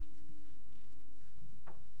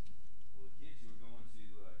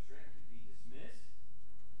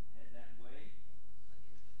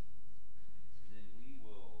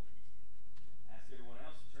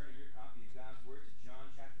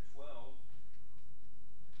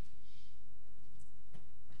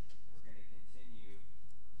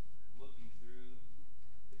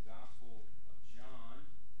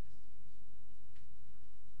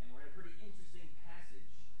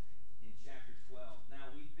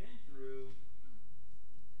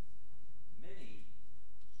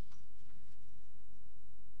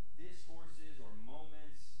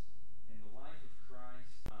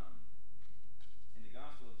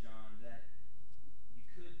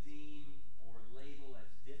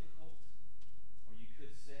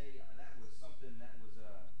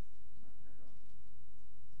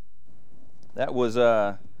That was,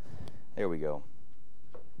 there we go.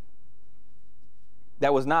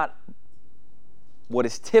 That was not what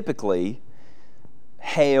is typically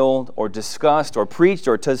hailed or discussed or preached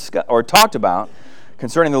or talked about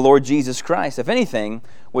concerning the Lord Jesus Christ. If anything,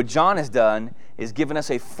 what John has done is given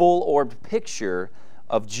us a full-orbed picture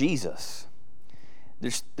of Jesus.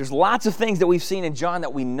 There's lots of things that we've seen in John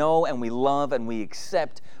that we know and we love and we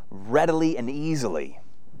accept readily and easily.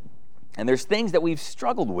 And there's things that we've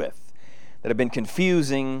struggled with that have been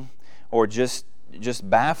confusing or just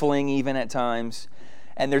baffling even at times.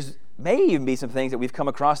 And there's may even be some things that we've come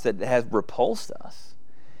across that have repulsed us.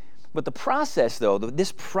 But the process, though,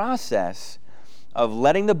 this process of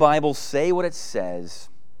letting the Bible say what it says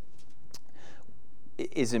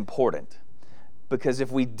is important. Because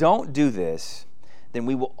if we don't do this, then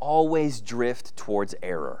we will always drift towards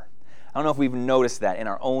error. I don't know if we've noticed that in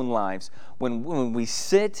our own lives. When we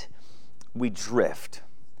sit, we drift.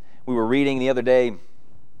 We were reading the other day in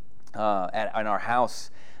our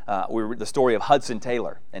house the story of Hudson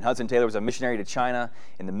Taylor. And Hudson Taylor was a missionary to China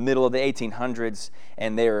in the middle of the 1800s,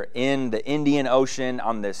 and they're in the Indian Ocean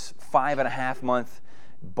on this 5.5-month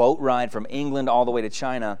boat ride from England all the way to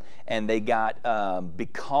China, and they got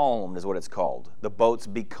becalmed is what it's called. The boat's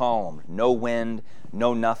becalmed. No wind,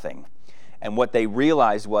 no nothing. And what they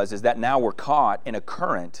realized is that now we're caught in a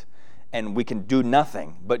current, and we can do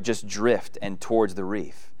nothing but just drift and towards the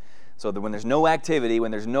reef. So that when there's no activity, when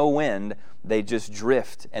there's no wind, they just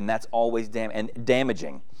drift, and that's always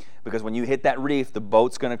damaging. Because when you hit that reef, the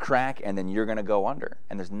boat's going to crack, and then you're going to go under,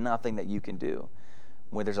 and there's nothing that you can do.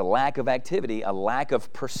 When there's a lack of activity, a lack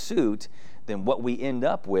of pursuit, then what we end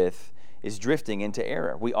up with is drifting into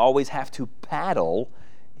error. We always have to paddle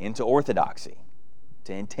into orthodoxy,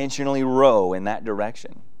 to intentionally row in that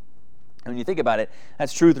direction. And when you think about it,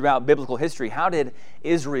 that's true throughout biblical history. How did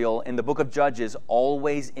Israel in the book of Judges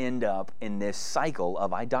always end up in this cycle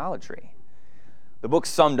of idolatry? The book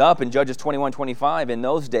summed up in Judges 21:25, in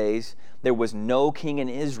those days there was no king in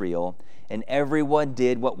Israel, and everyone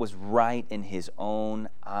did what was right in his own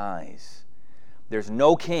eyes. There's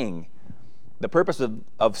no king. The purpose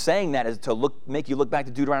of saying that is to make you look back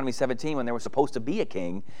to Deuteronomy 17 when there was supposed to be a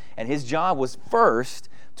king, and his job was first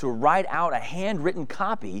to write out a handwritten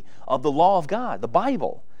copy of the law of God, the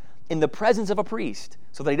Bible, in the presence of a priest,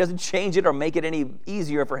 so that he doesn't change it or make it any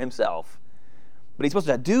easier for himself. But he's supposed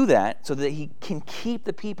to do that so that he can keep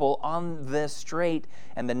the people on the straight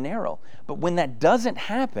and the narrow. But when that doesn't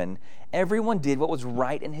happen, everyone did what was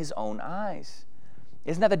right in his own eyes.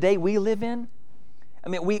 Isn't that the day we live in? I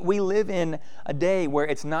mean, we live in a day where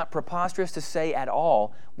it's not preposterous to say at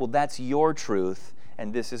all, well, that's your truth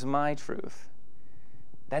and this is my truth.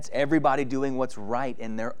 That's everybody doing what's right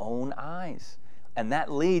in their own eyes. And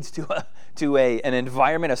that leads to an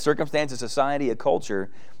environment, a circumstance, a society, a culture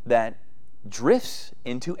that drifts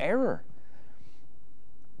into error.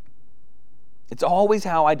 It's always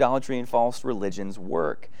how idolatry and false religions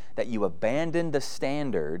work, that you abandon the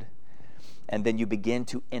standard and then you begin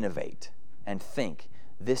to innovate and think,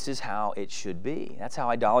 this is how it should be. That's how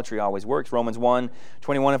idolatry always works. Romans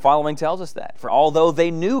 1:21 and following tells us that. For although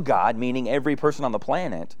they knew God, meaning every person on the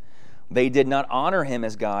planet, they did not honor him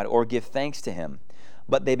as God or give thanks to him,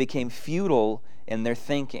 but they became futile in their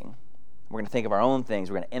thinking. We're going to think of our own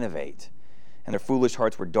things. We're going to innovate. And their foolish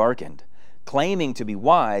hearts were darkened. Claiming to be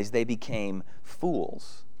wise, they became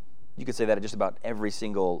fools. You could say that of just about every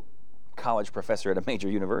single college professor at a major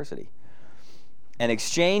university. And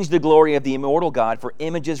exchanged the glory of the immortal God for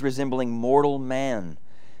images resembling mortal man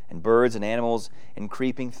and birds and animals and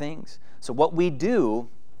creeping things. So what we do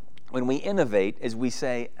when we innovate is we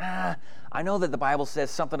say, I know that the Bible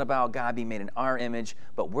says something about God being made in our image,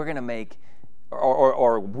 but we're going to make,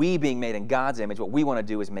 or we being made in God's image, what we want to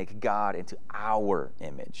do is make God into our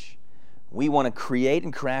image. We want to create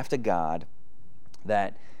and craft a God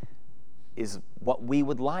that is what we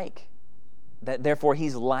would like. That therefore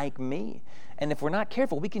he's like me. And if we're not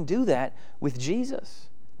careful, we can do that with Jesus.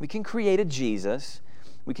 We can create a Jesus.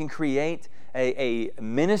 We can create a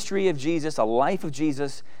ministry of Jesus, a life of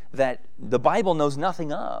Jesus that the Bible knows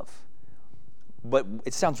nothing of. But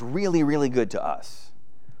it sounds really, really good to us.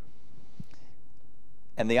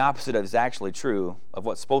 And the opposite is actually true of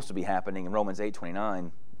what's supposed to be happening in Romans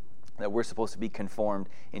 8:29, that we're supposed to be conformed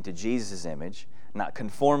into Jesus' image, not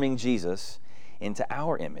conforming Jesus into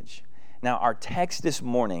our image. Now, our text this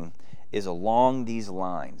morning is along these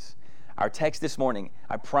lines. Our text this morning,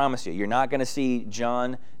 I promise you, you're not going to see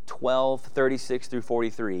John 12:36 through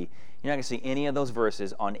 43. You're not going to see any of those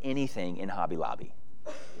verses on anything in Hobby Lobby.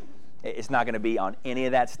 It's not going to be on any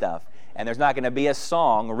of that stuff. And there's not going to be a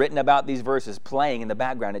song written about these verses playing in the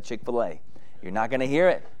background at Chick-fil-A. You're not going to hear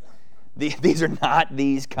it. These are not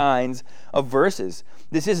these kinds of verses.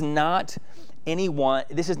 This is not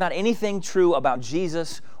anything true about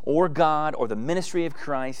Jesus or God or the ministry of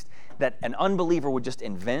Christ that an unbeliever would just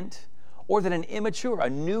invent, or that an immature, a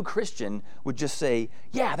new Christian would just say,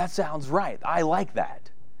 yeah, that sounds right. I like that.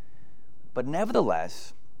 But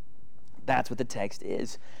nevertheless, that's what the text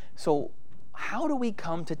is. So how do we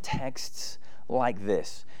come to texts like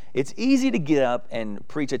this? It's easy to get up and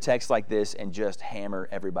preach a text like this and just hammer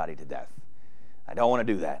everybody to death. I don't want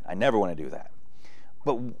to do that. I never want to do that.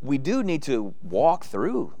 But we do need to walk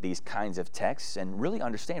through these kinds of texts and really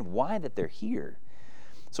understand why that they're here.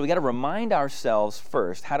 So we got to remind ourselves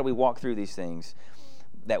first, how do we walk through these things?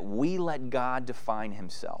 That we let God define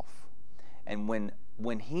himself. And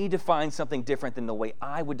when he defines something different than the way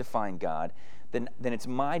I would define God, then it's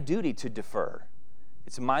my duty to defer.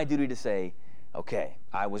 It's my duty to say, okay,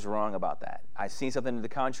 I was wrong about that. I've seen something to the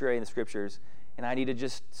contrary in the scriptures, and I need to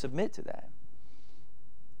just submit to that.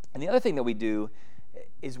 And the other thing that we do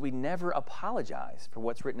is we never apologize for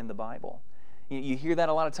what's written in the Bible. You hear that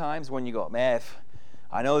a lot of times when you go, man,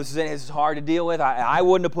 I know this is hard to deal with. I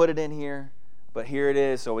wouldn't have put it in here, but here it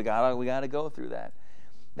is, so we gotta go through that.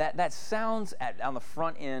 That sounds on the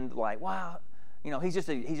front end like, wow, he's just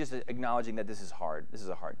acknowledging that this is hard. This is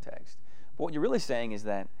a hard text. But what you're really saying is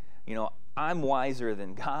that, I'm wiser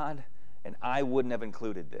than God, and I wouldn't have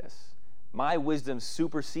included this. My wisdom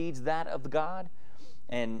supersedes that of God,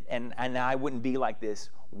 and I wouldn't be like this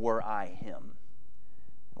were I him.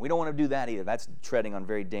 We don't want to do that either. That's treading on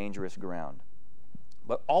very dangerous ground.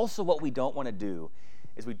 But also what we don't want to do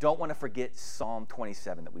is we don't want to forget Psalm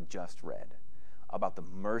 27 that we just read about the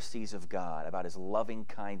mercies of God, about his loving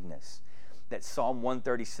kindness, that Psalm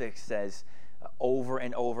 136 says over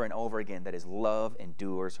and over and over again that his love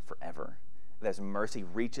endures forever, that his mercy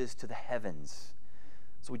reaches to the heavens.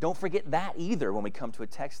 So we don't forget that either when we come to a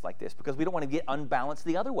text like this, because we don't want to get unbalanced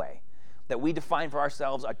the other way, that we define for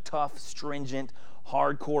ourselves a tough, stringent,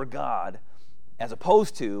 hardcore God as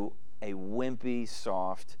opposed to a wimpy,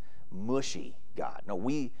 soft, mushy God.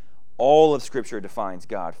 No, all of Scripture defines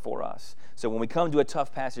God for us. So when we come to a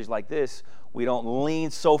tough passage like this, we don't lean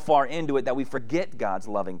so far into it that we forget God's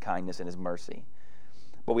loving kindness and his mercy.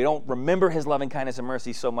 But we don't remember his loving kindness and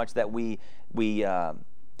mercy so much that we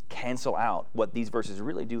cancel out what these verses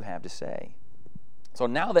really do have to say. So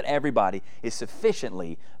now that everybody is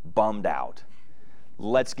sufficiently bummed out,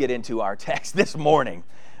 let's get into our text this morning.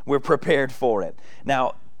 We're prepared for it.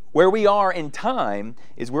 Now, where we are in time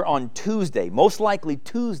is we're on Tuesday, most likely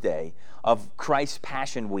Tuesday of Christ's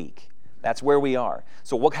Passion Week. That's where we are.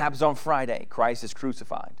 So what happens on Friday? Christ is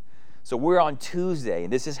crucified. So we're on Tuesday,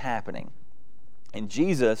 and this is happening. And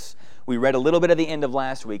Jesus, we read a little bit at the end of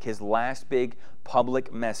last week, his last big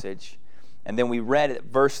public message. And then we read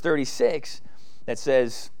verse 36 that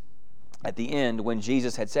says, at the end, when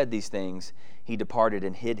Jesus had said these things, he departed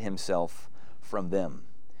and hid himself from them.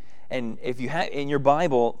 And if you have in your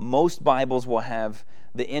Bible, most Bibles will have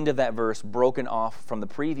the end of that verse broken off from the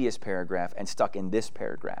previous paragraph and stuck in this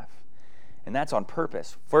paragraph. And that's on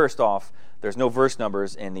purpose. First off, there's no verse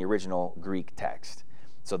numbers in the original Greek text.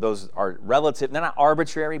 So those are relative, they're not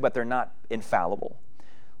arbitrary, but they're not infallible.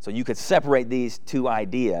 So you could separate these two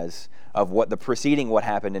ideas of what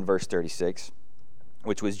happened in verse 36,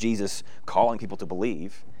 which was Jesus calling people to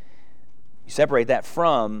believe. You separate that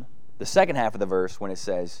from the second half of the verse when it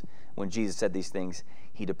says, when Jesus said these things,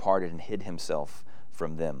 he departed and hid himself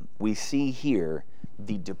from them. We see here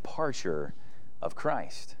the departure of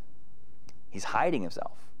Christ. He's hiding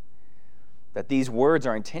himself. That these words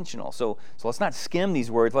are intentional. So let's not skim these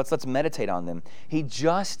words. Let's meditate on them. He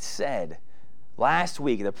just said last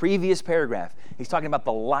week, the previous paragraph, he's talking about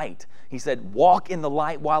the light. He said, walk in the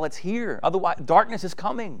light while it's here. Otherwise, darkness is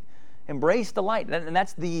coming. Embrace the light. And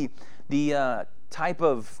that's the type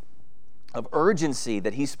of urgency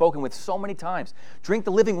that he's spoken with so many times. Drink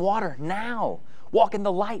the living water now. Walk in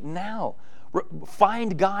the light now.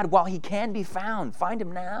 Find God while he can be found. Find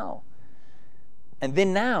him now. And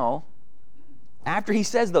then now, after he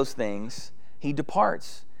says those things, he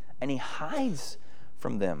departs and he hides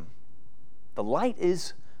from them. The light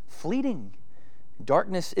is fleeting.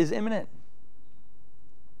 Darkness is imminent.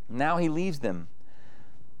 Now he leaves them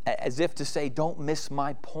as if to say, don't miss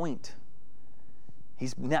my point.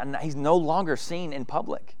 He's no longer seen in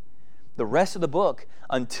public. The rest of the book,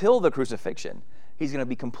 until the crucifixion, he's going to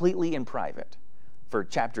be completely in private for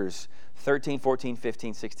chapters 13, 14,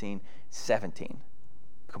 15, 16, 17.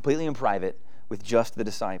 Completely in private with just the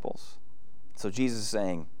disciples. So Jesus is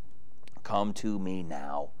saying, come to me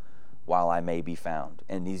now while I may be found.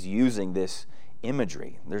 And he's using this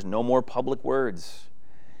imagery. There's no more public words.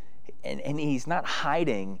 And he's not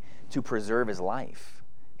hiding to preserve his life.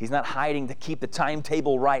 He's not hiding to keep the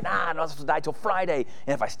timetable right. I'm not supposed to die till Friday,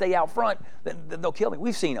 and if I stay out front, then they'll kill me.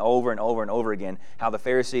 We've seen over and over and over again how the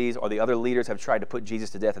Pharisees or the other leaders have tried to put Jesus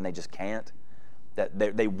to death, and they just can't.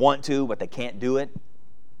 That they want to, but they can't do it.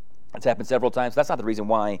 It's happened several times. That's not the reason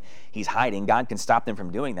why he's hiding. God can stop them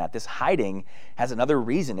from doing that. This hiding has another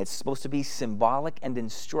reason. It's supposed to be symbolic and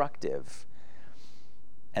instructive.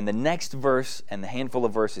 And the next verse and the handful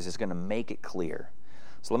of verses is going to make it clear.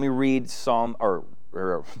 So let me read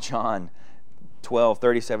John 12,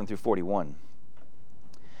 37 through 41.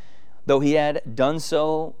 Though he had done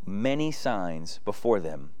so many signs before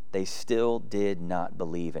them, they still did not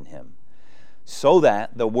believe in him, so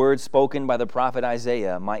that the word spoken by the prophet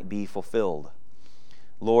Isaiah might be fulfilled.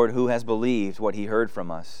 Lord, who has believed what he heard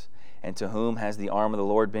from us, and to whom has the arm of the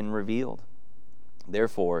Lord been revealed?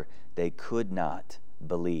 Therefore they could not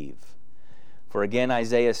believe. For again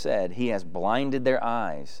Isaiah said, he has blinded their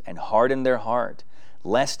eyes and hardened their heart,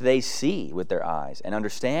 lest they see with their eyes and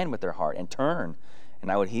understand with their heart and turn,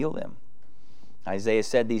 and I would heal them. Isaiah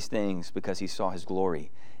said these things because he saw his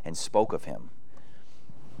glory and spoke of him.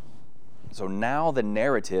 So now the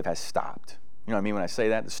narrative has stopped. You know what I mean when I say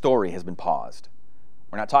that? The story has been paused.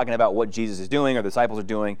 We're not talking about what Jesus is doing or the disciples are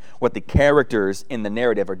doing, what the characters in the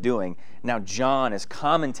narrative are doing. Now John is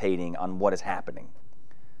commentating on what is happening.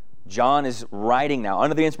 John is writing now,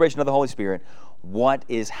 under the inspiration of the Holy Spirit, what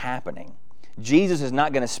is happening. Jesus is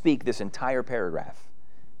not going to speak this entire paragraph.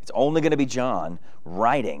 It's only going to be John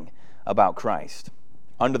writing about Christ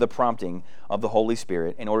under the prompting of the Holy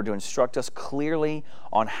Spirit in order to instruct us clearly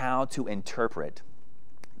on how to interpret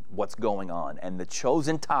what's going on. And the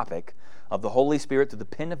chosen topic of the Holy Spirit through the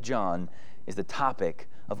pen of John is the topic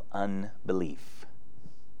of unbelief.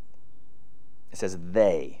 It says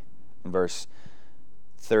they, in verse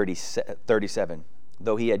 37,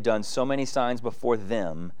 though he had done so many signs before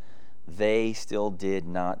them, they still did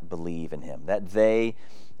not believe in him. That they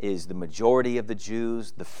is the majority of the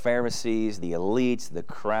Jews, the Pharisees, the elites, the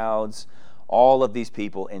crowds, all of these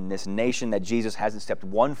people in this nation that Jesus hasn't stepped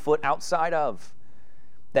one foot outside of.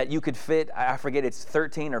 That you could fit, I forget, it's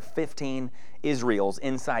 13 or 15 Israels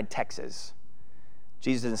inside Texas.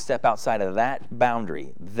 Jesus didn't step outside of that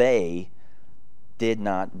boundary. They did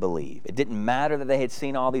not believe. It didn't matter that they had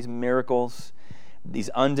seen all these miracles, these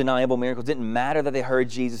undeniable miracles. It didn't matter that they heard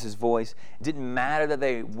Jesus' voice. It didn't matter that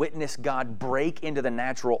they witnessed God break into the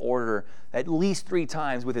natural order at least 3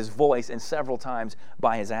 times with his voice and several times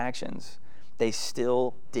by his actions. They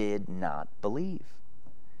still did not believe.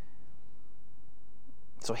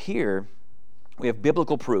 So here we have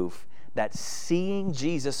biblical proof that seeing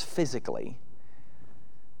Jesus physically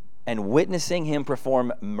and witnessing him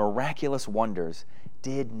perform miraculous wonders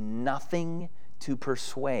did nothing to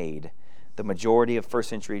persuade the majority of first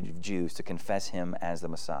century Jews to confess him as the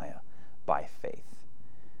Messiah by faith.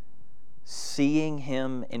 Seeing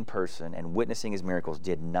him in person and witnessing his miracles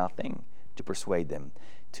did nothing to persuade them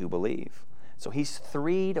to believe. So he's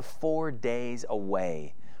 3 to 4 days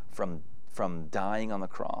away from dying on the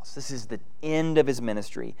cross. This is the end of his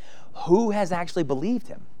ministry. Who has actually believed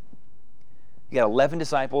him? You got 11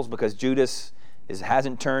 disciples because Judas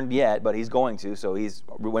hasn't turned yet, but he's going to. So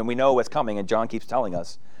when we know what's coming, and John keeps telling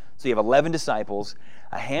us. So you have 11 disciples,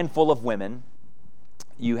 a handful of women.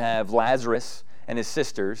 You have Lazarus and his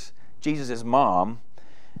sisters, Jesus' mom,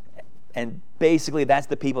 and basically that's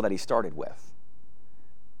the people that he started with.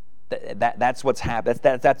 That's what's happened.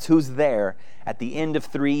 That's who's there at the end of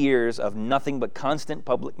 3 years of nothing but constant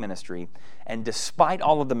public ministry. And despite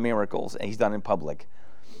all of the miracles he's done in public,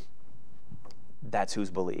 that's who's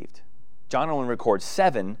believed. John only records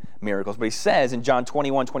 7 miracles, but he says in John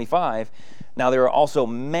 21:25, now there are also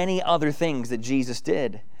many other things that Jesus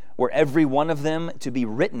did, were every one of them to be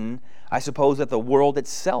written, I suppose that the world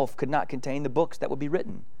itself could not contain the books that would be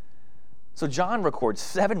written. So John records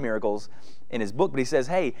 7 miracles in his book, but he says,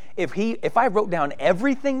 hey, if I wrote down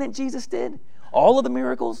everything that Jesus did, all of the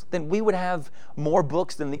miracles, then we would have more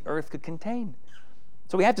books than the earth could contain.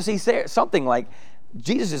 So we have to see something like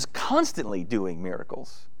Jesus is constantly doing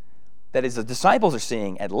miracles. That is, the disciples are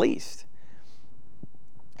seeing at least.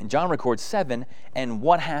 And John records 7, and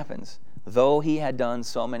what happens? Though he had done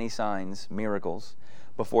so many signs, miracles,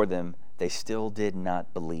 before them, they still did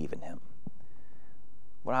not believe in him.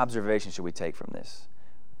 What observation should we take from this?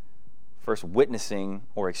 First, witnessing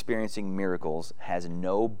or experiencing miracles has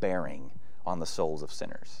no bearing on the souls of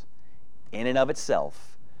sinners. In and of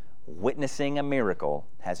itself, witnessing a miracle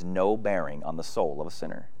has no bearing on the soul of a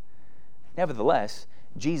sinner. Nevertheless,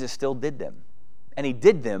 Jesus still did them. And he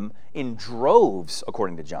did them in droves,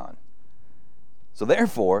 according to John. So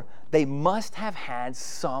therefore, they must have had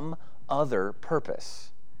some other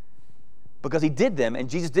purpose. Because he did them, and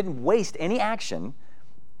Jesus didn't waste any action.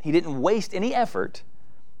 He didn't waste any effort.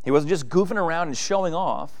 He wasn't just goofing around and showing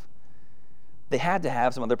off. They had to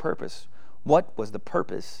have some other purpose. What was the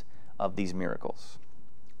purpose of these miracles?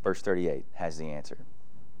 Verse 38 has the answer.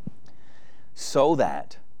 So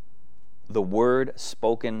that the word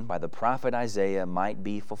spoken by the prophet Isaiah might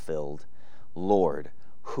be fulfilled, Lord,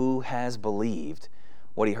 who has believed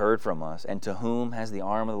what he heard from us, and to whom has the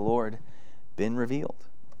arm of the Lord been revealed?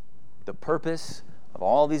 The purpose of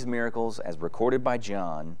all these miracles, as recorded by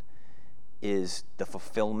John, is the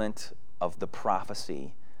fulfillment of the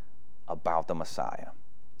prophecy about the Messiah.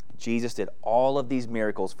 Jesus did all of these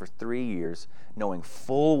miracles for 3 years, knowing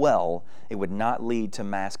full well it would not lead to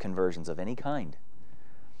mass conversions of any kind.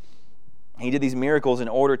 He did these miracles in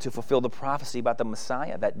order to fulfill the prophecy about the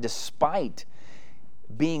Messiah, that despite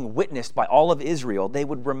being witnessed by all of Israel, they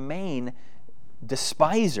would remain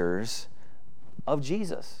despisers of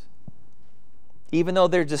Jesus, even though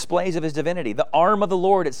they're displays of his divinity. The arm of the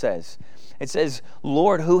Lord, it says. It says,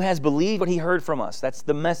 Lord, who has believed what he heard from us? That's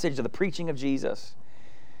the message of the preaching of Jesus.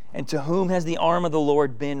 And to whom has the arm of the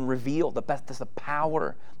Lord been revealed? That's the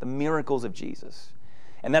power, the miracles of Jesus.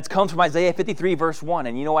 And that comes from Isaiah 53, verse 1.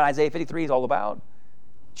 And you know what Isaiah 53 is all about?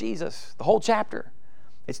 Jesus, the whole chapter.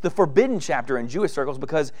 It's the forbidden chapter in Jewish circles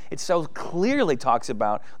because it so clearly talks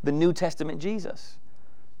about the New Testament Jesus.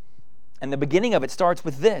 And the beginning of it starts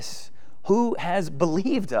with this: who has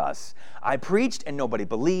believed us? I preached and nobody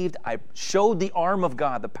believed. I showed the arm of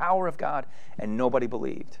God, the power of God, and nobody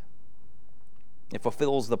believed. It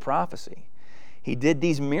fulfills the prophecy. He did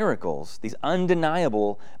these miracles, these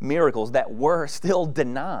undeniable miracles that were still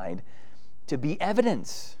denied, to be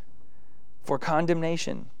evidence for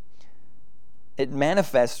condemnation. It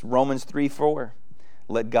manifests Romans 3:4.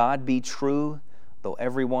 Let God be true, though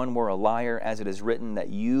everyone were a liar, as it is written, that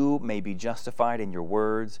you may be justified in your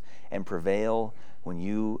words and prevail when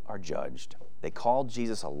you are judged. They called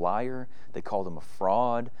Jesus a liar. They called him a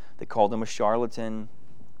fraud. They called him a charlatan.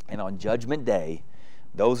 And on Judgment Day,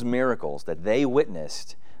 those miracles that they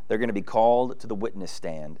witnessed, they're going to be called to the witness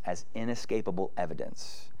stand as inescapable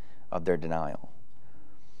evidence of their denial.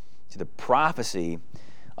 See, the prophecy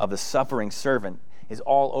of the suffering servant is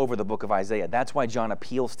all over the book of Isaiah. That's why John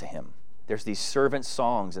appeals to him. There's these servant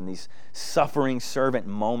songs and these suffering servant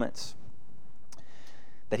moments.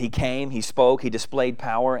 That he came, he spoke, he displayed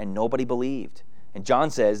power, and nobody believed. And John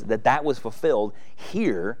says that that was fulfilled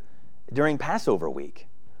here during Passover week.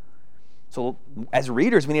 So as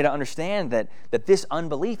readers, we need to understand that this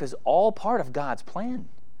unbelief is all part of God's plan.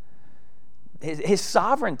 His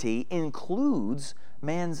sovereignty includes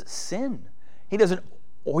man's sin. He doesn't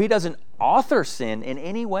author sin in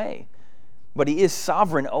any way, but he is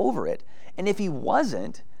sovereign over it. And if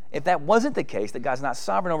that wasn't the case, that God's not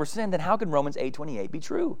sovereign over sin, then how can Romans 8:28 be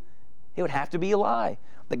true? It would have to be a lie.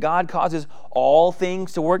 That God causes all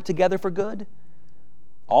things to work together for good.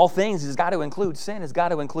 All things has got to include sin, has got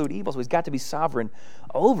to include evil, so he's got to be sovereign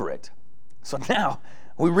over it. So now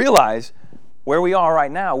we realize where we are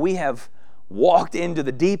right now. We have walked into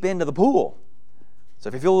the deep end of the pool. So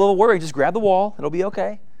if you feel a little worried, just grab the wall. It'll be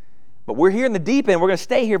okay. But we're here in the deep end. We're going to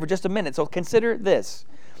stay here for just a minute. So consider this.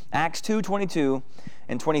 Acts 2:22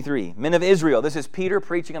 and 23. Men of Israel. This is Peter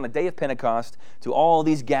preaching on the day of Pentecost to all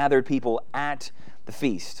these gathered people at the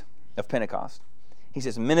feast of Pentecost. He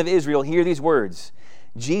says, Men of Israel, hear these words.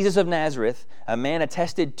 Jesus of Nazareth, a man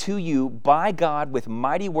attested to you by God with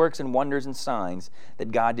mighty works and wonders and signs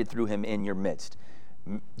that God did through him in your midst.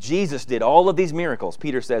 Jesus did all of these miracles,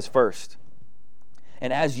 Peter says first.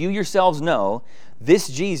 And as you yourselves know, this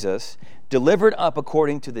Jesus, delivered up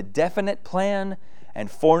according to the definite plan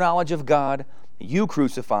and foreknowledge of God, you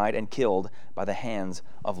crucified and killed by the hands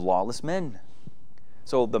of lawless men.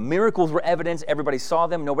 So the miracles were evidence. Everybody saw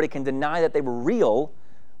them. Nobody can deny that they were real.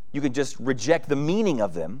 You can just reject the meaning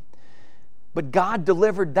of them. But God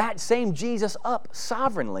delivered that same Jesus up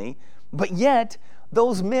sovereignly, but yet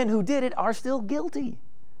those men who did it are still guilty.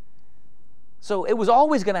 So it was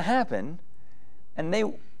always going to happen, and they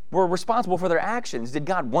were responsible for their actions. Did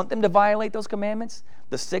God want them to violate those commandments?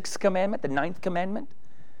 The 6th commandment, the 9th commandment?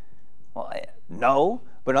 Well, no,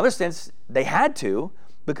 but in another sense, they had to,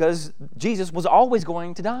 because Jesus was always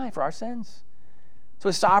going to die for our sins. So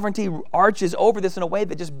his sovereignty arches over this in a way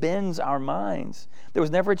that just bends our minds. There was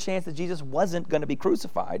never a chance that Jesus wasn't going to be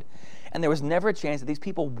crucified, and there was never a chance that these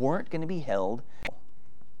people weren't going to be held.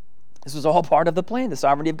 This was all part of the plan. The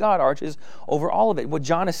sovereignty of God arches over all of it. What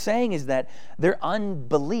John is saying is that their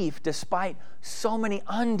unbelief, despite so many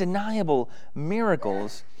undeniable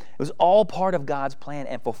miracles, was all part of God's plan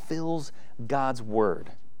and fulfills God's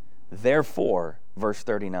word. Therefore, verse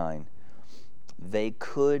 39, they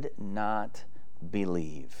could not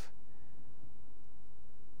believe.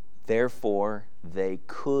 Therefore, they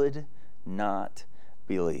could not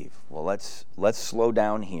believe. Well, let's slow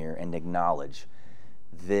down here and acknowledge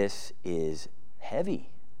this is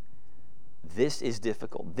heavy. This is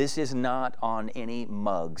difficult. This is not on any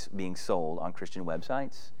mugs being sold on Christian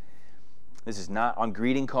websites. This is not on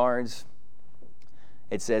greeting cards.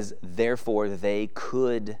 It says, therefore, they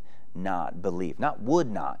could not believe. Not would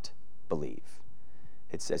not believe.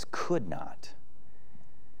 It says could not.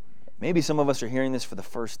 Maybe some of us are hearing this for the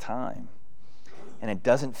first time, and it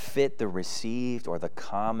doesn't fit the received or the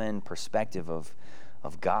common perspective of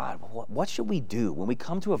God. What should we do when we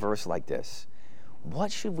come to a verse like this?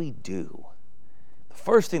 What should we do? The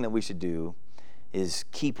first thing that we should do is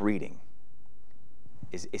keep reading.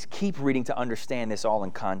 Is keep reading to understand this all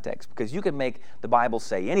in context, because you can make the Bible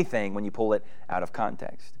say anything when you pull it out of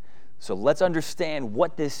context. So let's understand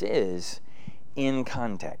what this is in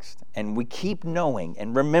context. And we keep knowing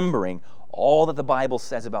and remembering all that the Bible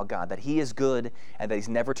says about God, that He is good and that He's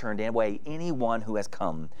never turned away anyone who has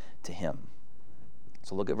come to Him.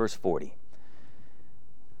 So look at verse 40.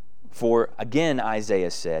 For again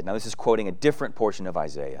Isaiah said, now this is quoting a different portion of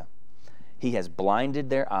Isaiah, He has blinded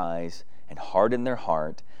their eyes and hardened their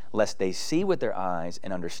heart, lest they see with their eyes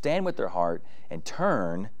and understand with their heart and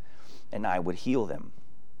turn, and I would heal them.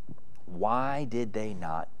 Why did they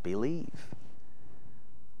not believe?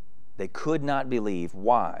 They could not believe.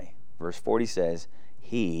 Why? Verse 40 says,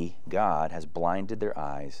 He, God, has blinded their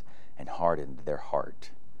eyes and hardened their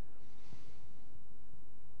heart.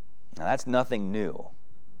 Now that's nothing new.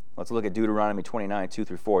 Let's look at Deuteronomy 29, 2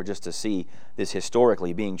 through 4, just to see this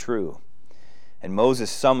historically being true. And Moses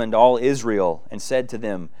summoned all Israel and said to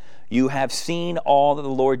them, You have seen all that the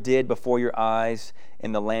Lord did before your eyes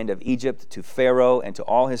in the land of Egypt, to Pharaoh and to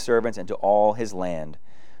all his servants and to all his land,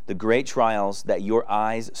 the great trials that your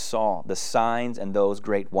eyes saw, the signs and those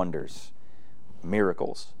great wonders,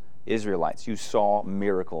 miracles. Israelites, you saw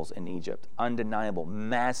miracles in Egypt, undeniable,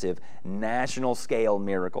 massive, national scale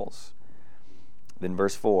miracles. Then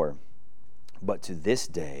verse 4, but to this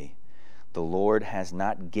day the Lord has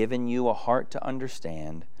not given you a heart to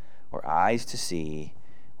understand, or eyes to see,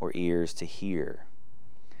 or ears to hear.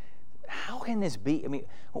 How can this be? I mean,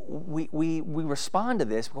 we respond to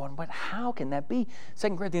this going, but how can that be?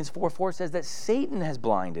 2 Corinthians 4:4 says that Satan has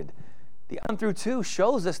blinded. The 1 through 2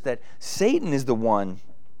 shows us that Satan is the one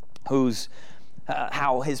who's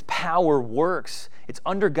how his power works. It's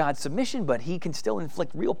under God's submission, but he can still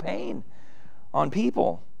inflict real pain on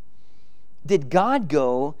people. Did God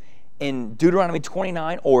go in Deuteronomy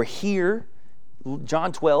 29 or here,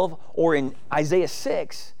 John 12, or in Isaiah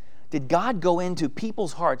 6, did God go into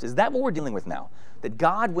people's hearts? Is that what we're dealing with now? That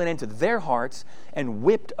God went into their hearts and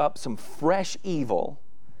whipped up some fresh evil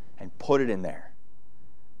and put it in there?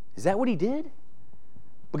 Is that what He did?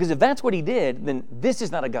 Because if that's what He did, then this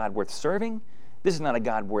is not a God worth serving. This is not a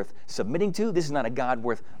God worth submitting to. This is not a God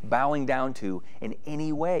worth bowing down to in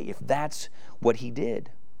any way, if that's what He did.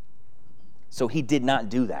 So He did not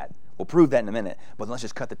do that. We'll prove that in a minute, but let's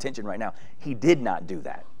just cut the tension right now. He did not do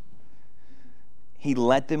that. He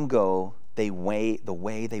let them go the way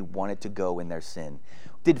they wanted to go in their sin.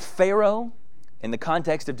 Did Pharaoh, in the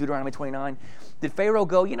context of Deuteronomy 29, did Pharaoh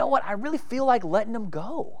go, you know what, I really feel like letting them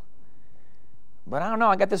go. But I don't know,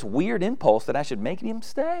 I got this weird impulse that I should make him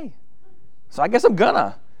stay. So I guess I'm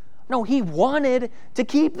gonna. No, he wanted to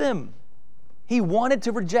keep them. He wanted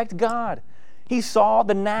to reject God. He saw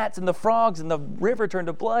the gnats and the frogs and the river turn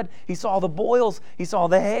to blood. He saw the boils. He saw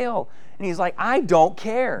the hail. And he's like, I don't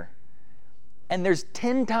care. And there's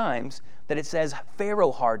 10 times that it says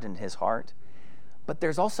Pharaoh hardened his heart. But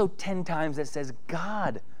there's also 10 times that says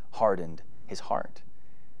God hardened his heart.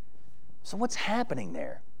 So what's happening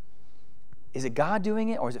there? Is it God doing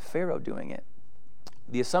it or is it Pharaoh doing it?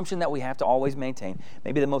 The assumption that we have to always maintain,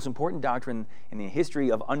 maybe the most important doctrine in the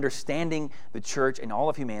history of understanding the church and all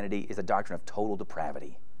of humanity, is the doctrine of total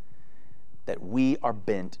depravity. That we are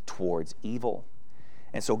bent towards evil.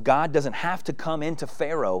 And so God doesn't have to come into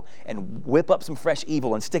Pharaoh and whip up some fresh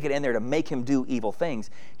evil and stick it in there to make him do evil things.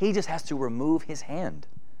 He just has to remove his hand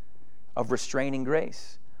of restraining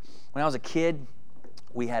grace. When I was a kid,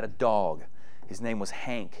 we had a dog. His name was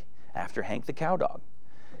Hank, after Hank the cow dog.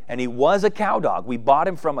 And he was a cow dog. We bought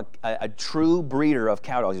him from a true breeder of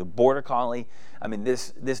cow dogs. He's a border collie. I mean,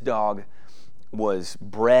 this dog was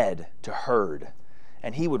bred to herd.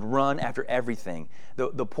 And he would run after everything.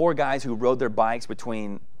 The poor guys who rode their bikes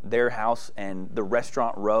between their house and the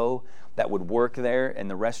restaurant row that would work there in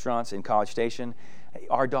the restaurants in College Station,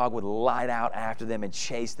 our dog would light out after them and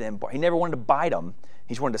chase them. He never wanted to bite them.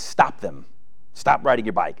 He just wanted to stop them. Stop riding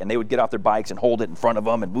your bike. And they would get off their bikes and hold it in front of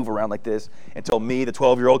them and move around like this until me, the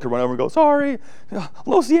 12-year-old, could run over and go, sorry,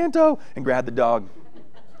 lo siento, and grab the dog.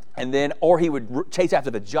 And then, or he would chase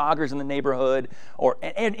after the joggers in the neighborhood or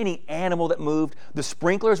any animal that moved. The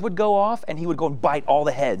sprinklers would go off and he would go and bite all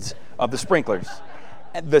the heads of the sprinklers.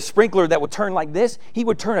 The sprinkler that would turn like this, he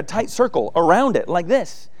would turn a tight circle around it like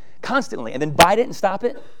this constantly and then bite it and stop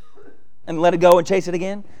it and let it go and chase it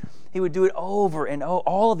again. He would do it over and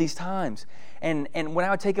all of these times. And when I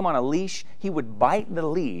would take him on a leash, he would bite the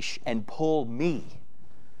leash and pull me.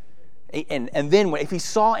 And then if he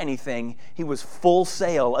saw anything, he was full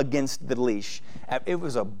sail against the leash. If it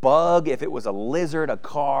was a bug, if it was a lizard, a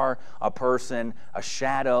car, a person, a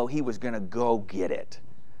shadow, he was going to go get it.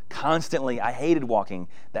 Constantly, I hated walking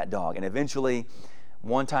that dog. And eventually,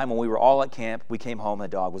 one time when we were all at camp, we came home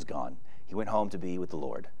and the dog was gone. He went home to be with the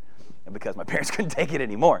Lord. And because my parents couldn't take it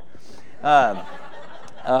anymore. It's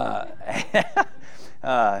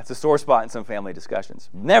a sore spot in some family discussions.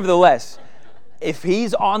 Nevertheless, if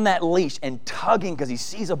he's on that leash and tugging because he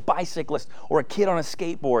sees a bicyclist or a kid on a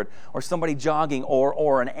skateboard or somebody jogging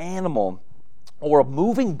or an animal or a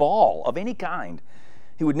moving ball of any kind,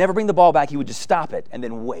 he would never bring the ball back. He would just stop it and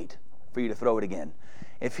then wait for you to throw it again.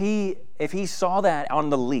 If he saw that on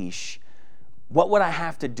the leash, what would I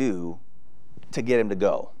have to do to get him to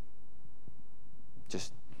go?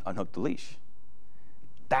 Just unhook the leash.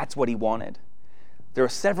 That's what he wanted. There were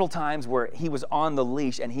several times where he was on the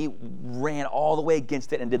leash and he ran all the way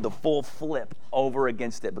against it and did the full flip over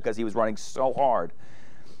against it because he was running so hard.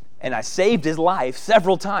 And I saved his life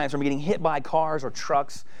several times from getting hit by cars or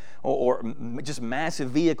trucks or just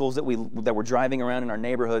massive vehicles that were driving around in our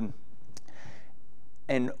neighborhood.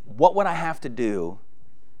 And what would I have to do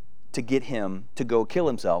to get him to go kill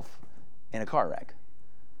himself in a car wreck?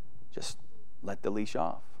 Just let the leash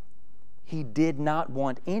off. He did not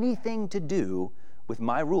want anything to do with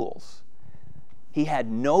my rules. He had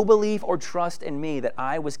no belief or trust in me that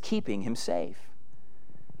I was keeping him safe.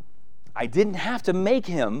 I didn't have to make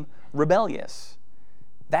him rebellious.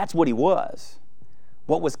 That's what he was.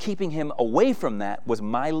 What was keeping him away from that was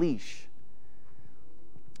my leash.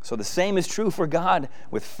 So the same is true for God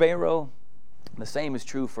with Pharaoh. The same is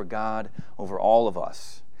true for God over all of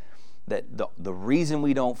us. That the reason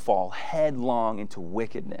we don't fall headlong into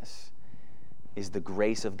wickedness is the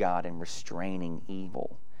grace of God in restraining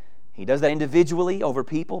evil. He does that individually over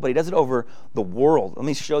people, but he does it over the world. Let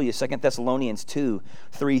me show you 2 Thessalonians 2,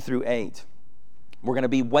 3 through 8. We're going to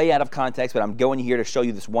be way out of context, but I'm going here to show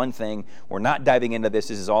you this one thing. We're not diving into this.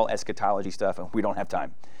 This is all eschatology stuff, and we don't have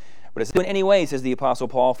time. But it's in any way, says the Apostle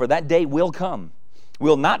Paul, for that day will come.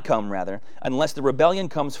 Will not come, rather, unless the rebellion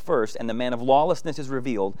comes first and the man of lawlessness is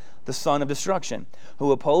revealed, the son of destruction,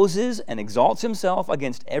 who opposes and exalts himself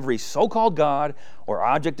against every so-called God or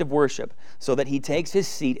object of worship, so that he takes his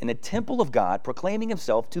seat in the temple of God, proclaiming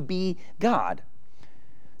himself to be God.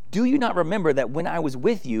 Do you not remember that when I was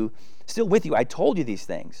still with you, I told you these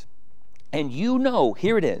things? And you know,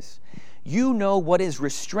 here it is, you know what is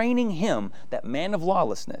restraining him, that man of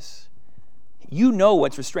lawlessness. You know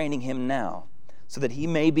what's restraining him now, so that he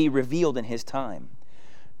may be revealed in his time.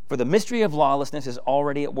 For the mystery of lawlessness is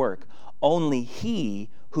already at work. Only he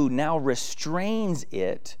who now restrains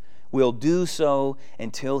it will do so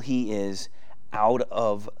until he is out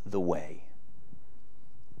of the way.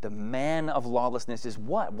 The man of lawlessness is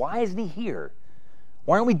what? Why isn't he here?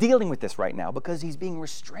 Why aren't we dealing with this right now? Because he's being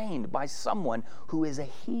restrained by someone who is a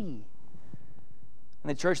he. And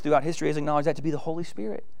the church throughout history has acknowledged that to be the Holy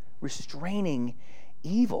Spirit, restraining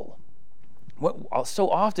evil. So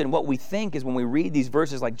often what we think is when we read these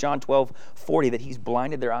verses like John 12:40, that he's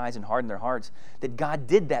blinded their eyes and hardened their hearts, that God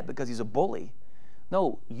did that because he's a bully.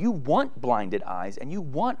 No, you want blinded eyes and you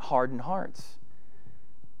want hardened hearts.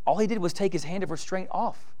 All he did was take his hand of restraint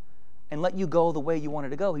off and let you go the way you wanted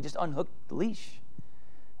to go. He just unhooked the leash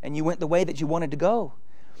and you went the way that you wanted to go.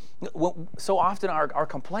 So often our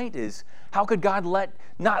complaint is, how could God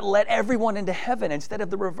not let everyone into heaven? Instead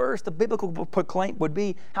of the reverse, the biblical complaint would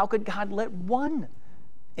be, how could God let one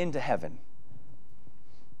into heaven?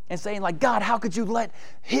 And saying like, God, how could you let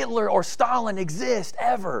Hitler or Stalin exist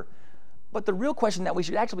ever? But the real question that we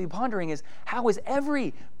should actually be pondering is, how is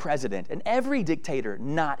every president and every dictator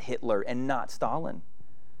not Hitler and not Stalin?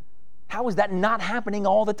 How is that not happening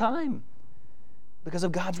all the time? Because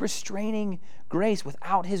of God's restraining grace.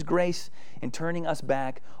 Without his grace in turning us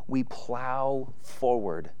back, we plow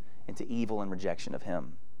forward into evil and rejection of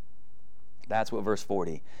him. That's what verse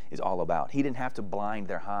 40 is all about. He didn't have to blind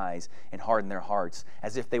their eyes and harden their hearts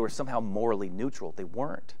as if they were somehow morally neutral. They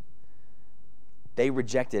weren't. They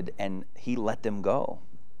rejected, and he let them go.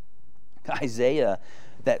 Isaiah,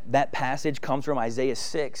 that passage comes from Isaiah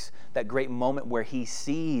 6, that great moment where he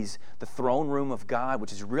sees the throne room of God,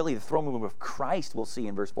 which is really the throne room of Christ, we'll see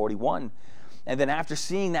in verse 41. And then after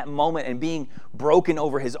seeing that moment and being broken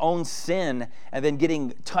over his own sin, and then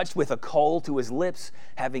getting touched with a coal to his lips,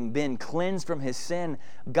 having been cleansed from his sin,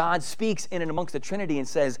 God speaks in and amongst the Trinity and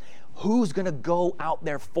says, who's going to go out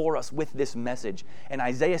there for us with this message? And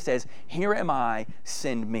Isaiah says, here am I,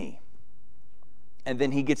 send me. And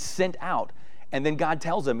then he gets sent out. And then God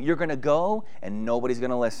tells him, you're going to go and nobody's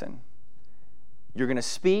going to listen. You're going to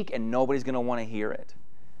speak and nobody's going to want to hear it.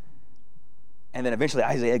 And then eventually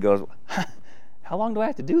Isaiah goes, how long do I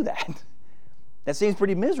have to do that? That seems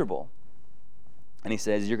pretty miserable. And he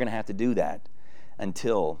says, you're going to have to do that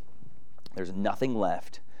until there's nothing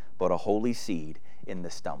left but a holy seed in the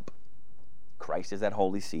stump. Christ is that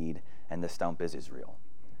holy seed, and the stump is Israel.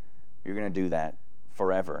 You're going to do that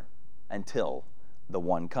forever until the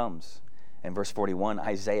one comes. In verse 41,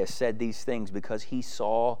 Isaiah said these things because he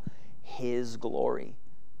saw his glory,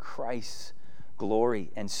 Christ's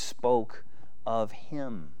glory, and spoke of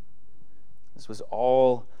him. This was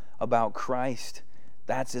all about Christ.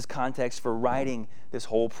 That's his context for writing this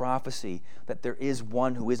whole prophecy, that there is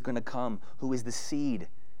one who is going to come, who is the seed.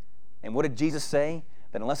 And what did Jesus say?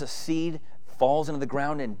 That unless a seed falls into the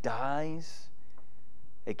ground and dies,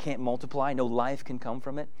 it can't multiply. No life can come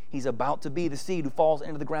from it. He's about to be the seed who falls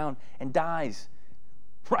into the ground and dies.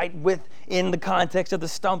 Right within the context of the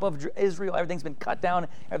stump of Israel. Everything's been cut down.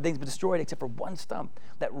 Everything's been destroyed except for one stump.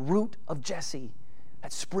 That root of Jesse,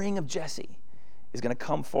 that spring of Jesse, is going to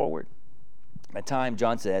come forward. The time,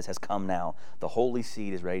 John says, has come now. The holy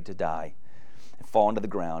seed is ready to die and fall into the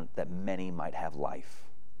ground that many might have life.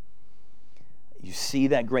 You see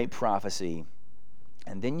that great prophecy,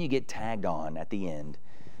 and then you get tagged on at the end,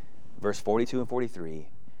 verse 42 and 43,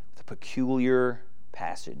 with a peculiar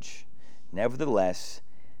passage. Nevertheless,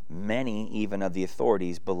 many even of the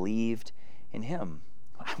authorities believed in him.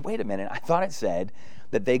 Wait a minute, I thought it said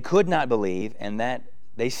that they could not believe and that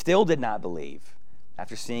they still did not believe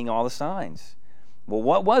after seeing all the signs. Well,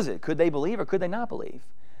 what was it? Could they believe or could they not believe?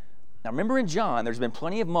 Now remember in John, there's been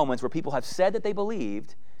plenty of moments where people have said that they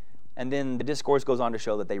believed, and then the discourse goes on to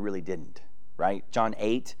show that they really didn't, right? John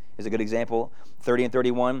 8 is a good example, 30 and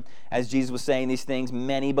 31. As Jesus was saying these things,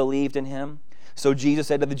 many believed in him. So Jesus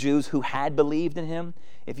said to the Jews who had believed in him,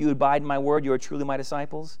 if you abide in my word, you are truly my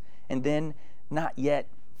disciples. And then, not yet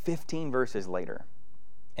 15 verses later,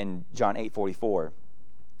 in John 8:44,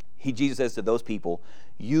 Jesus says to those people,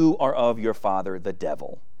 you are of your father, the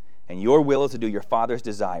devil, and your will is to do your father's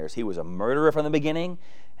desires. He was a murderer from the beginning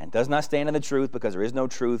and does not stand in the truth because there is no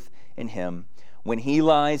truth in him. When he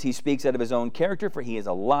lies, he speaks out of his own character, for he is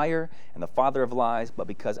a liar and the father of lies. But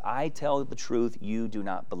because I tell the truth, you do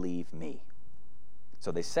not believe me.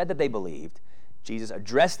 So they said that they believed. Jesus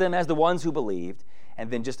addressed them as the ones who believed. And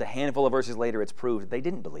then just a handful of verses later, it's proved that they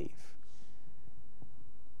didn't believe.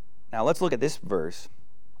 Now let's look at this verse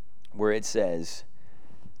where it says,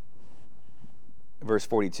 verse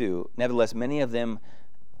 42, nevertheless, many of them,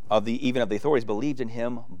 even of the authorities, believed in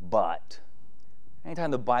him, but.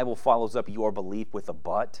 Anytime the Bible follows up your belief with a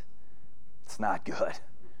but, it's not good.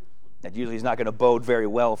 That usually is not going to bode very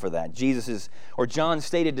well for that. John's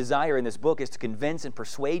stated desire in this book is to convince and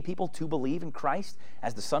persuade people to believe in Christ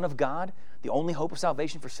as the Son of God, the only hope of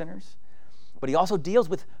salvation for sinners. But he also deals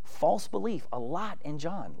with false belief a lot in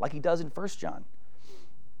John, like he does in 1 John.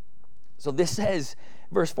 So this says,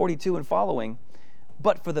 verse 42 and following,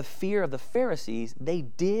 but for the fear of the Pharisees, they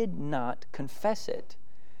did not confess it,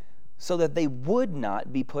 so that they would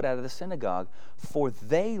not be put out of the synagogue, for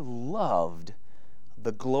they loved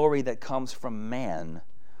the glory that comes from man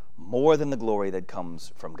more than the glory that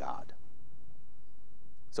comes from God.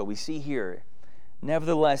 So we see here,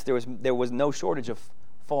 nevertheless, there was no shortage of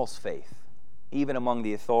false faith, even among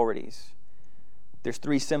the authorities. There's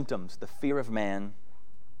three symptoms: the fear of man,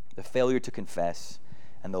 the failure to confess,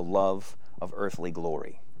 and the love of earthly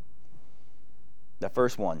glory. The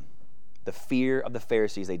first one, the fear of the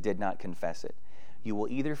Pharisees, they did not confess it. You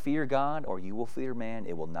will either fear God or you will fear man.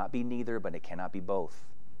 It will not be neither, but it cannot be both.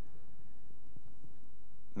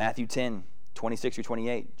 Matthew 10, 26 through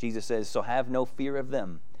 28, Jesus says, so have no fear of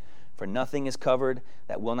them, for nothing is covered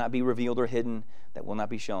that will not be revealed or hidden that will not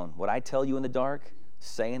be shown. What I tell you in the dark,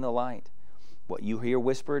 say in the light. What you hear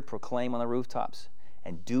whispered, proclaim on the rooftops.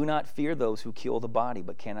 And do not fear those who kill the body,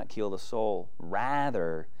 but cannot kill the soul.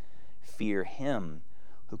 Rather, fear him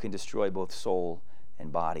who can destroy both soul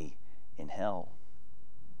and body in hell.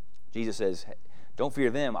 Jesus says, don't fear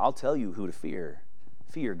them. I'll tell you who to fear.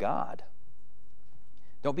 Fear God.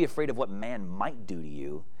 Don't be afraid of what man might do to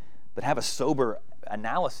you, but have a sober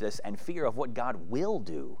analysis and fear of what God will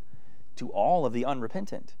do to all of the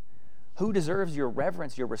unrepentant. Who deserves your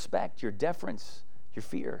reverence, your respect, your deference, your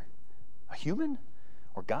fear? A human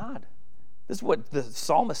or God? This is what the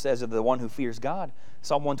psalmist says of the one who fears God.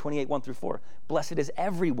 Psalm 128, 1 through 4. Blessed is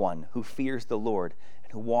everyone who fears the Lord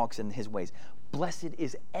and who walks in his ways. Blessed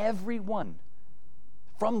is everyone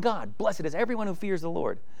from God. Blessed is everyone who fears the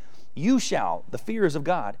Lord. You shall, the fearers of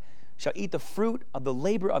God, shall eat the fruit of the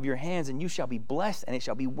labor of your hands, and you shall be blessed, and it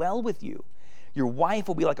shall be well with you. Your wife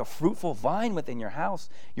will be like a fruitful vine within your house.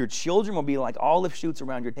 Your children will be like olive shoots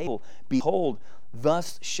around your table. Behold,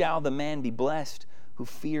 thus shall the man be blessed who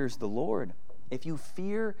fears the Lord. If you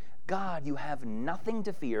fear God, you have nothing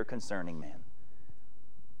to fear concerning man.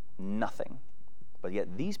 Nothing. But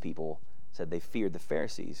yet these people said they feared the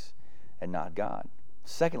Pharisees and not God.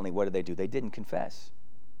 Secondly, what did they do? They didn't confess.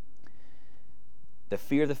 The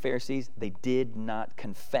fear of the Pharisees, they did not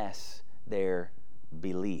confess their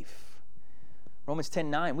belief. Romans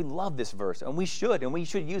 10:9, we love this verse, and we should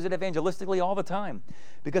use it evangelistically all the time.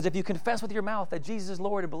 Because if you confess with your mouth that Jesus is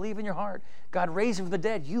Lord and believe in your heart, God raised him from the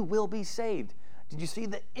dead, you will be saved. Did you see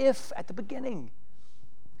the if at the beginning?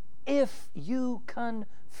 If you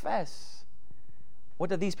confess. What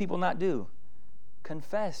did these people not do?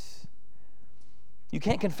 Confess. You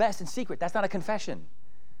can't confess in secret. That's not a confession.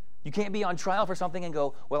 You can't be on trial for something and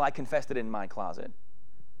go, well, I confessed it in my closet.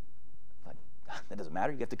 Like, that doesn't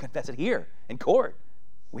matter. You have to confess it here in court.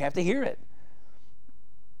 We have to hear it.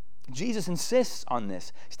 Jesus insists on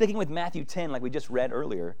this. Sticking with Matthew 10, like we just read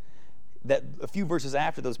earlier, that a few verses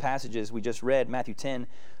after those passages we just read, Matthew 10,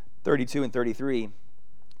 32 and 33.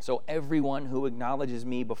 So everyone who acknowledges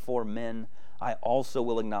me before men, I also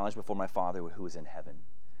will acknowledge before my Father who is in heaven.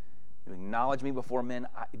 You acknowledge me before men.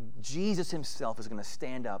 Jesus himself is going to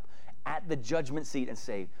stand up at the judgment seat and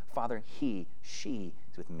say, Father, she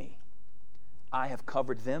is with me. I have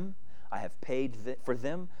covered them. I have paid for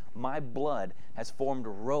them. My blood has formed a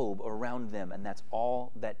robe around them, and that's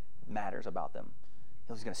all that matters about them.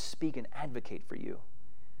 He's going to speak and advocate for you.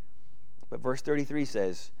 But verse 33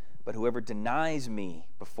 says, but whoever denies me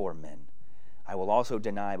before men, I will also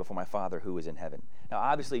deny before my Father who is in heaven. Now,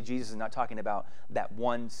 obviously, Jesus is not talking about that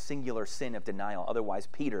one singular sin of denial. Otherwise,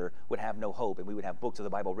 Peter would have no hope, and we would have books of the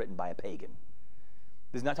Bible written by a pagan.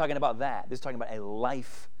 This is not talking about that. This is talking about a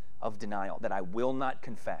life of denial, that I will not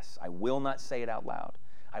confess. I will not say it out loud.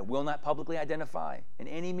 I will not publicly identify in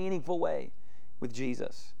any meaningful way with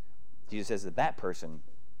Jesus. Jesus says that person,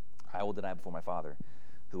 I will deny before my Father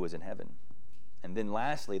who is in heaven. And then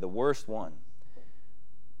lastly, the worst one,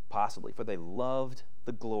 possibly, for they loved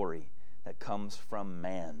the glory that comes from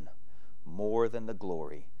man more than the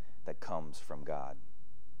glory that comes from God.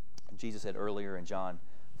 Jesus said earlier in John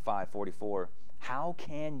 5:44, how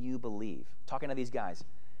can you believe? Talking to these guys,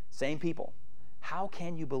 same people. How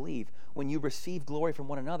can you believe when you receive glory from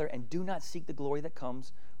one another and do not seek the glory that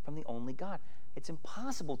comes from the only God? It's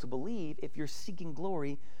impossible to believe if you're seeking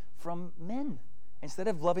glory from men instead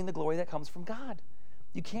of loving the glory that comes from God.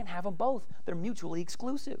 You can't have them both. They're mutually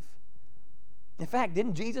exclusive. In fact,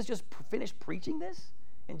 didn't Jesus just finish preaching this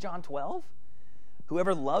in John 12?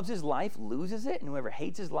 Whoever loves his life loses it, and whoever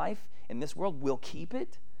hates his life in this world will keep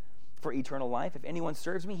it for eternal life. If anyone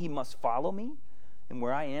serves me, he must follow me. And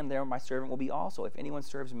where I am, there my servant will be also. If anyone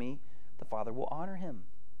serves me, the Father will honor him.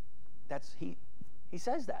 He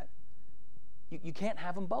says that. You can't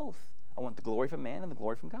have them both. I want the glory from man and the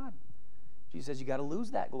glory from God. Jesus says you got to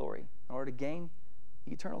lose that glory in order to gain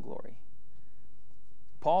the eternal glory.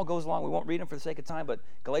 Paul goes along, we won't read them for the sake of time, but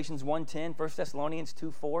Galatians 1:10, 1 Thessalonians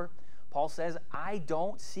 2:4, Paul says, I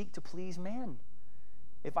don't seek to please man.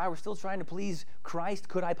 If I were still trying to please Christ,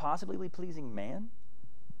 could I possibly be pleasing man?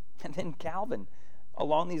 And then Calvin,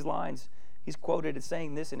 along these lines, he's quoted as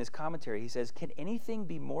saying this in his commentary. He says, can anything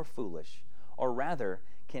be more foolish, or rather,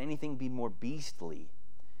 can anything be more beastly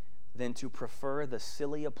than to prefer the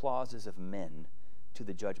silly applauses of men to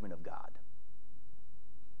the judgment of God?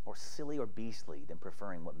 Or silly or beastly than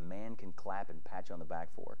preferring what man can clap and pat you on the back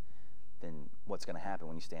for than what's going to happen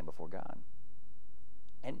when you stand before God.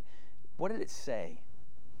 And what did it say?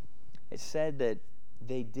 It said that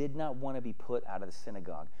they did not want to be put out of the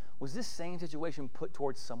synagogue. Was this same situation put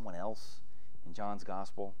towards someone else in John's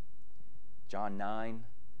gospel? John 9,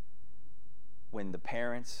 when the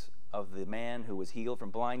parents of the man who was healed from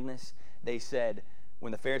blindness, they said,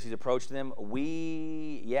 when the Pharisees approached them,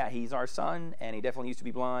 he's our son, and he definitely used to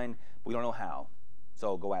be blind. But we don't know how.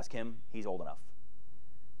 So go ask him. He's old enough.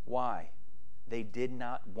 Why? They did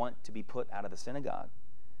not want to be put out of the synagogue.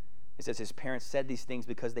 It says his parents said these things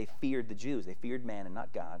because they feared the Jews. They feared man and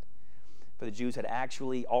not God. For the Jews had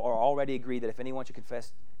actually or already agreed that if anyone should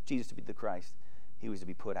confess Jesus to be the Christ, he was to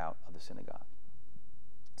be put out of the synagogue.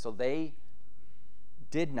 So they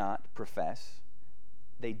did not profess,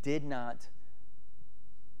 they did not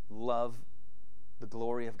love the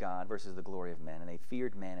glory of God versus the glory of men, and they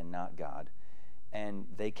feared man and not God, and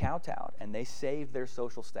they kowtowed, and they saved their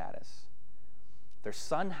social status. Their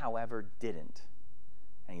son, however, didn't,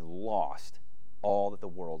 and he lost all that the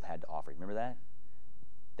world had to offer. Remember that?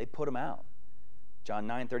 They put him out. John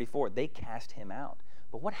 9:34, they cast him out.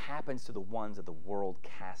 But what happens to the ones that the world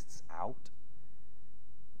casts out?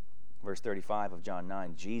 Verse 35 of John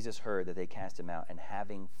 9, Jesus heard that they cast him out, and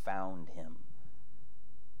having found him.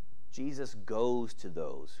 Jesus goes to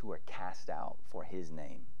those who are cast out for his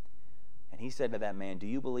name. And he said to that man, do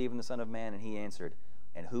you believe in the Son of Man? And he answered,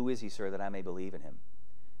 and who is he, sir, that I may believe in him?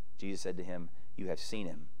 Jesus said to him, you have seen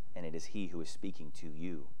him, and it is he who is speaking to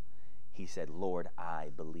you. He said, Lord, I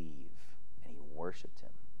believe. And he worshiped him.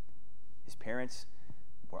 His parents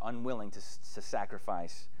were unwilling to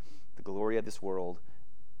sacrifice the glory of this world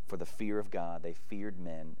for the fear of God. They feared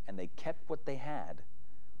men, and they kept what they had.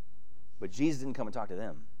 But Jesus didn't come and talk to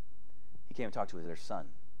them. He came and talked to their son,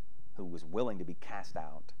 who was willing to be cast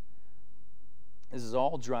out. This is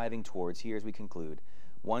all driving towards, here as we conclude,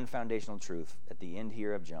 one foundational truth at the end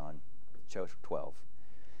here of John 12.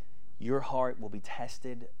 Your heart will be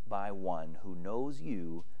tested by one who knows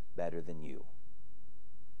you better than you.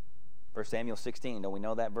 1 Samuel 16, don't we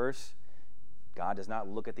know that verse? God does not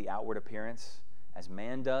look at the outward appearance as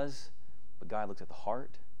man does, but God looks at the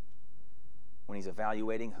heart. When he's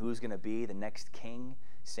evaluating who's going to be the next king,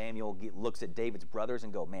 Samuel looks at David's brothers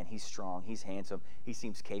and goes, man, he's strong, he's handsome, he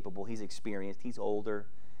seems capable, he's experienced, he's older.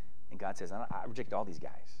 And God says, I rejected all these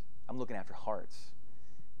guys. I'm looking after hearts.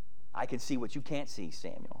 I can see what you can't see,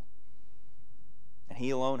 Samuel. And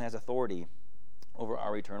he alone has authority over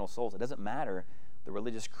our eternal souls. It doesn't matter the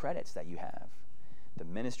religious credits that you have, the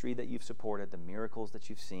ministry that you've supported, the miracles that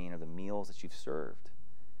you've seen, or the meals that you've served.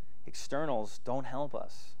 Externals don't help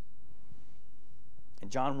us.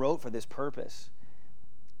 And John wrote for this purpose,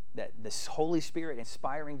 that this Holy Spirit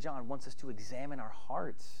inspiring John wants us to examine our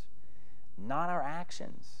hearts, not our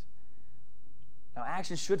actions. Now,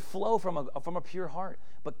 actions should flow from a pure heart,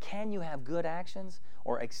 but can you have good actions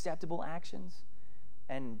or acceptable actions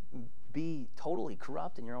and be totally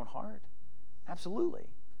corrupt in your own heart? Absolutely.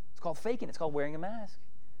 It's called faking. It's called wearing a mask.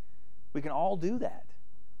 We can all do that.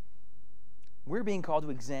 We're being called to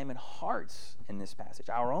examine hearts in this passage,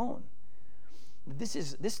 our own.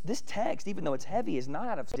 This text, even though it's heavy, is not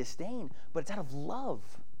out of disdain, but it's out of love.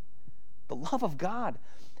 The love of God.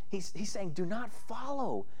 He's saying, do not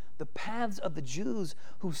follow the paths of the Jews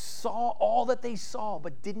who saw all that they saw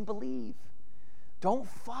but didn't believe. Don't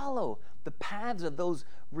follow the paths of those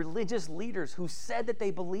religious leaders who said that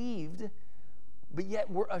they believed, but yet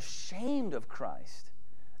were ashamed of Christ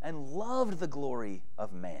and loved the glory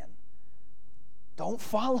of man. Don't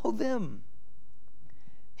follow them.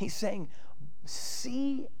 He's saying,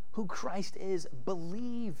 see who Christ is,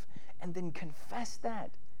 believe, and then confess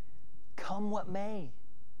that, come what may.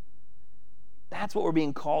 That's what we're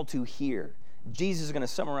being called to here. Jesus is going to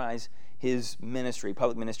summarize his ministry,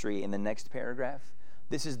 public ministry, in the next paragraph.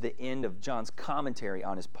 This is the end of John's commentary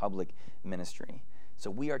on his public ministry. So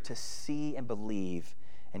we are to see and believe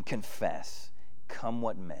and confess, come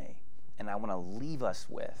what may. And I want to leave us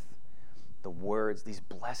with the words, these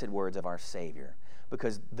blessed words of our Savior.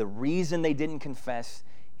 Because the reason they didn't confess,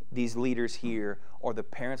 these leaders here or the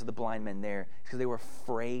parents of the blind men there, is because they were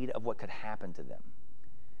afraid of what could happen to them.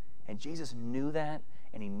 And Jesus knew that,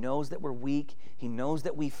 and he knows that we're weak. He knows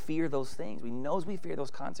that we fear those things. He knows we fear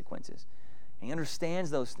those consequences. And he understands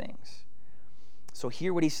those things. So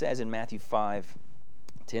hear what he says in Matthew 5,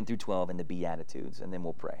 10 through 12 in the Beatitudes, and then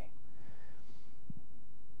we'll pray.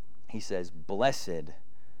 He says, blessed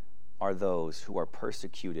are those who are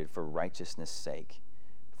persecuted for righteousness' sake,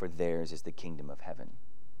 for theirs is the kingdom of heaven.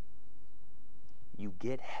 You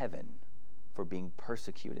get heaven for being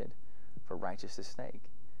persecuted for righteousness' sake.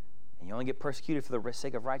 And you only get persecuted for the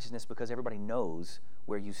sake of righteousness because everybody knows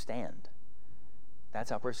where you stand. That's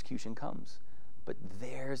how persecution comes. But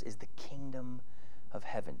theirs is the kingdom of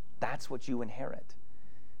heaven. That's what you inherit,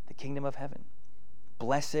 the kingdom of heaven.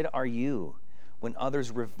 Blessed are you when others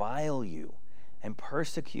revile you and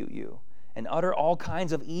persecute you and utter all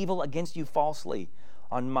kinds of evil against you falsely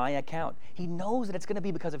on my account. He knows that it's going to be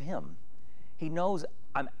because of him. He knows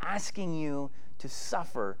I'm asking you to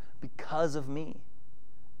suffer because of me.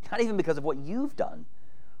 Not even because of what you've done,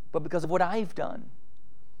 but because of what I've done.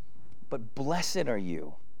 But blessed are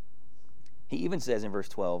you. He even says in verse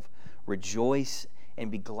 12, rejoice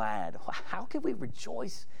and be glad. How can we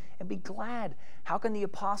rejoice and be glad. How can the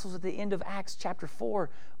apostles at the end of Acts chapter 4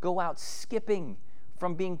 go out skipping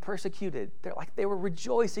from being persecuted? They were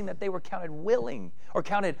rejoicing that they were counted willing or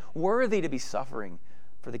counted worthy to be suffering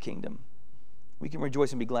for the kingdom. We can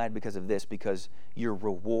rejoice and be glad because of this, because your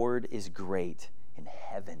reward is great in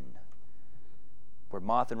heaven, where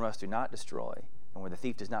moth and rust do not destroy, and where the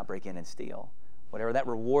thief does not break in and steal. Whatever that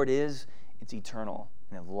reward is, it's eternal,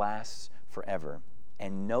 and it lasts forever.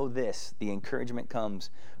 And know this, the encouragement comes,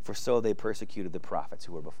 for so they persecuted the prophets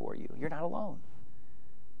who were before you. You're not alone.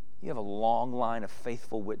 You have a long line of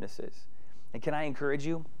faithful witnesses. And can I encourage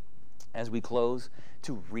you, as we close,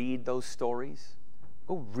 to read those stories?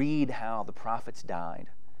 Go read how the prophets died.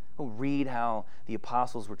 Go read how the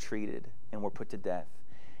apostles were treated and were put to death.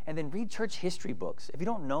 And then read church history books. If you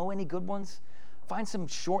don't know any good ones, find some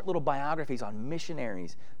short little biographies on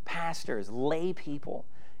missionaries, pastors, lay people.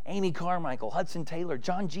 Amy Carmichael, Hudson Taylor,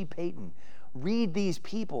 John G. Paton. Read these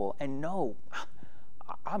people and know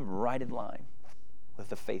I'm right in line with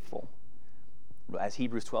the faithful. As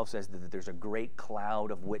Hebrews 12 says, that there's a great cloud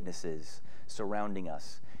of witnesses surrounding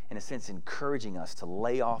us, in a sense encouraging us to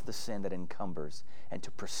lay off the sin that encumbers and to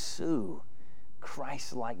pursue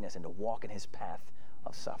Christ's likeness and to walk in his path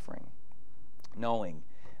of suffering, knowing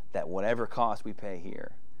that whatever cost we pay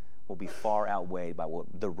here will be far outweighed by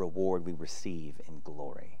the reward we receive in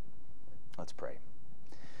glory. Let's pray.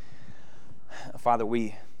 Father,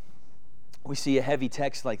 we see a heavy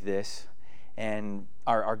text like this, and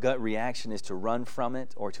our gut reaction is to run from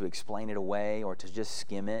it or to explain it away or to just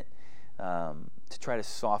skim it, to try to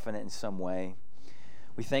soften it in some way.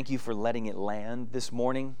 We thank you for letting it land this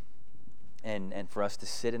morning and for us to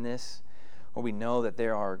sit in this, where we know that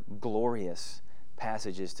there are glorious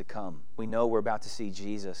passages to come. We know we're about to see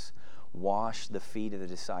Jesus wash the feet of the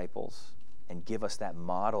disciples and give us that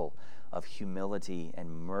model of humility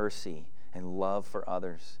and mercy and love for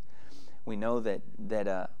others. We know that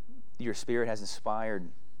your Spirit has inspired,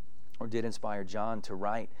 or did inspire, John to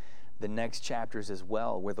write the next chapters as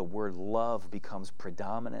well, where the word love becomes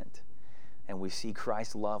predominant and we see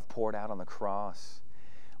Christ's love poured out on the cross.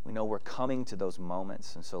 We know we're coming to those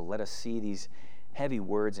moments, and so let us see these heavy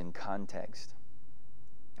words in context.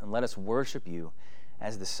 And let us worship you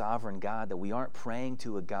as the sovereign God, that we aren't praying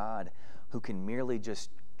to a God who can merely just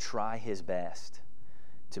try his best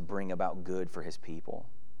to bring about good for his people.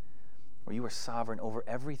 Where you are sovereign over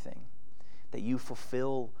everything, that you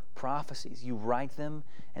fulfill prophecies. You write them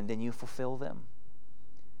and then you fulfill them.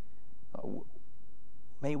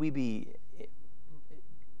 May we be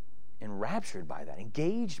enraptured by that,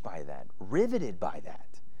 engaged by that, riveted by that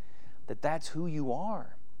that's who you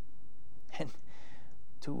are. And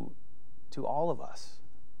to all of us,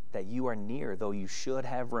 that you are near, though you should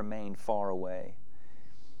have remained far away.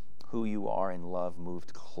 Who you are in love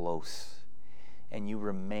moved close, and you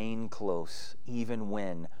remain close even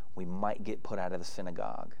when we might get put out of the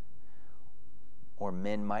synagogue, or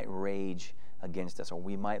men might rage against us, or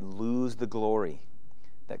we might lose the glory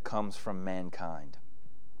that comes from mankind.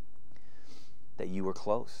 That you were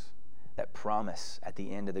close. That promise at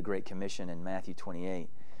the end of the Great Commission in Matthew 28,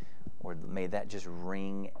 or may that just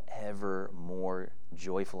ring ever more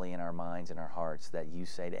joyfully in our minds and our hearts, that you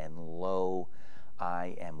say, and lo,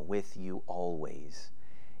 I am with you always,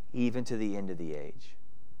 even to the end of the age.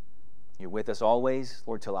 You're with us always,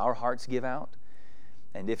 Lord, till our hearts give out.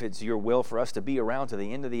 And if it's your will for us to be around to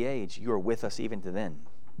the end of the age, you are with us even to then.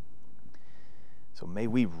 So may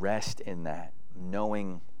we rest in that,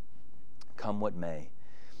 knowing, come what may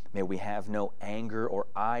we have no anger or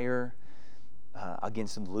ire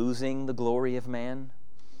against losing the glory of man.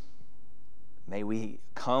 May we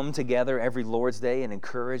come together every Lord's Day and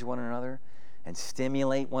encourage one another and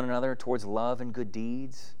stimulate one another towards love and good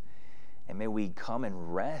deeds. And may we come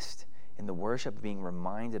and rest in the worship, being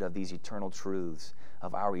reminded of these eternal truths,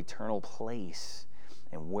 of our eternal place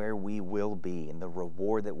and where we will be and the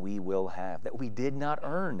reward that we will have, that we did not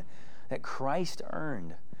earn, that Christ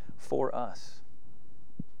earned for us.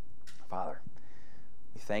 Father,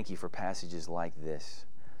 we thank you for passages like this.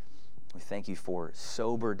 We thank you for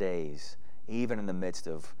sober days, even in the midst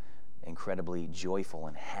of incredibly joyful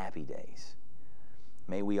and happy days.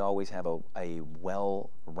 May we always have a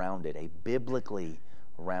well-rounded, a biblically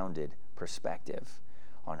rounded perspective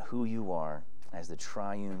on who you are as the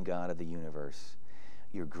triune God of the universe.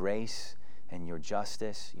 Your grace and your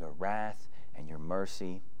justice, your wrath and your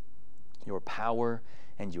mercy, your power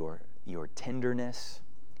and your tenderness,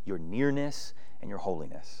 your nearness and your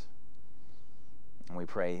holiness. And we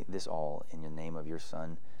pray this all in the name of your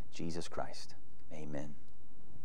Son, Jesus Christ. Amen.